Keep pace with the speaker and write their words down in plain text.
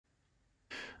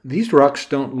These rocks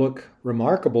don't look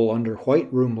remarkable under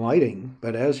white room lighting,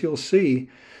 but as you'll see,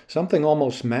 something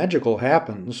almost magical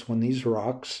happens when these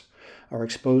rocks are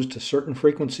exposed to certain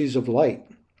frequencies of light.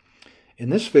 In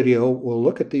this video, we'll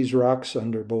look at these rocks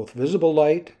under both visible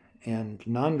light and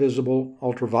non-visible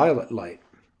ultraviolet light.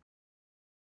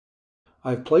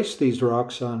 I've placed these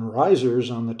rocks on risers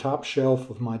on the top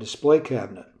shelf of my display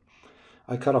cabinet.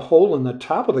 I cut a hole in the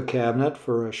top of the cabinet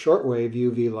for a shortwave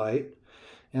UV light,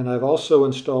 and I've also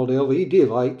installed LED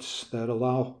lights that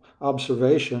allow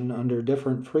observation under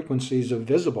different frequencies of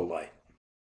visible light.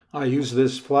 I use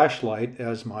this flashlight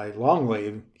as my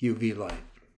long-wave UV light.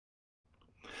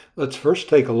 Let's first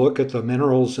take a look at the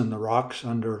minerals in the rocks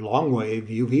under long-wave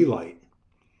UV light.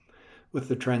 With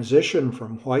the transition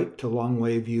from white to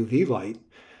long-wave UV light,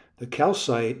 the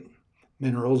calcite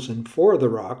minerals in 4 of the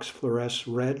rocks fluoresce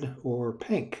red or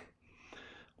pink,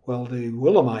 while the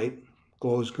willemite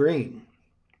glows green.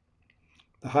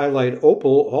 The hyalite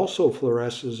opal also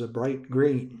fluoresces a bright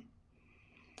green.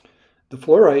 The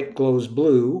fluorite glows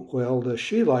blue, while the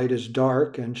scheelite is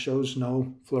dark and shows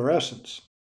no fluorescence.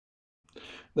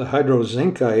 The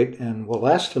hydrozincite and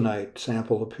wollastonite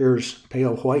sample appears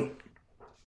pale white.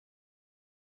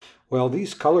 While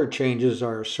these color changes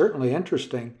are certainly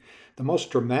interesting, the most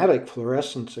dramatic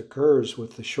fluorescence occurs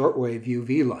with the shortwave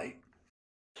UV light.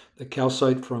 The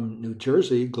calcite from New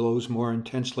Jersey glows more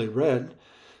intensely red,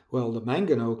 while the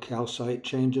manganese calcite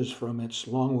changes from its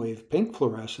long-wave pink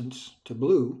fluorescence to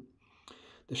blue.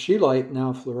 The scheelite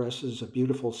now fluoresces a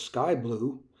beautiful sky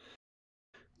blue.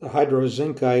 The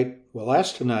hydrozincite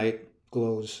wollastonite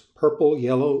glows purple,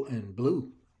 yellow, and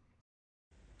blue.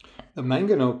 The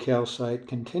manganese calcite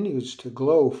continues to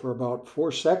glow for about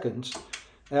 4 seconds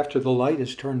after the light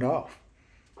is turned off.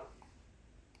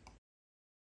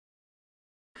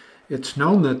 It's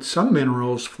known that some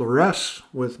minerals fluoresce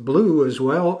with blue as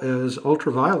well as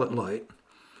ultraviolet light.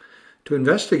 To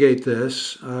investigate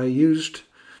this, I used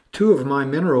 2 of my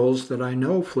minerals that I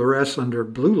know fluoresce under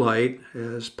blue light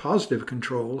as positive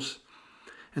controls,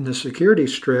 and the security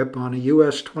strip on a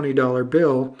US $20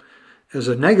 bill as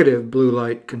a negative blue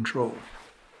light control.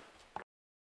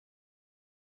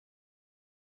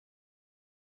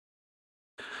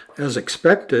 As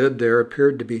expected, there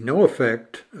appeared to be no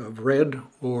effect of red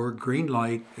or green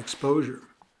light exposure.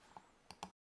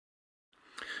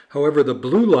 However, the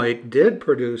blue light did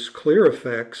produce clear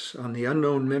effects on the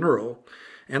unknown mineral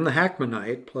and the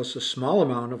hackmanite, plus a small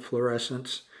amount of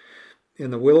fluorescence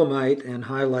in the willemite and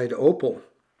hyalite opal.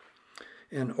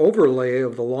 An overlay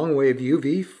of the long-wave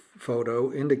UV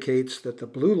photo indicates that the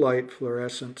blue light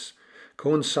fluorescence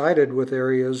coincided with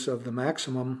areas of the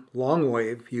maximum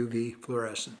long-wave UV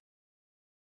fluorescence.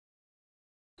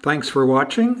 Thanks for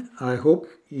watching. I hope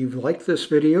you've liked this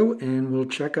video and will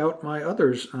check out my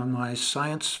others on my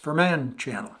Science for Man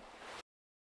channel.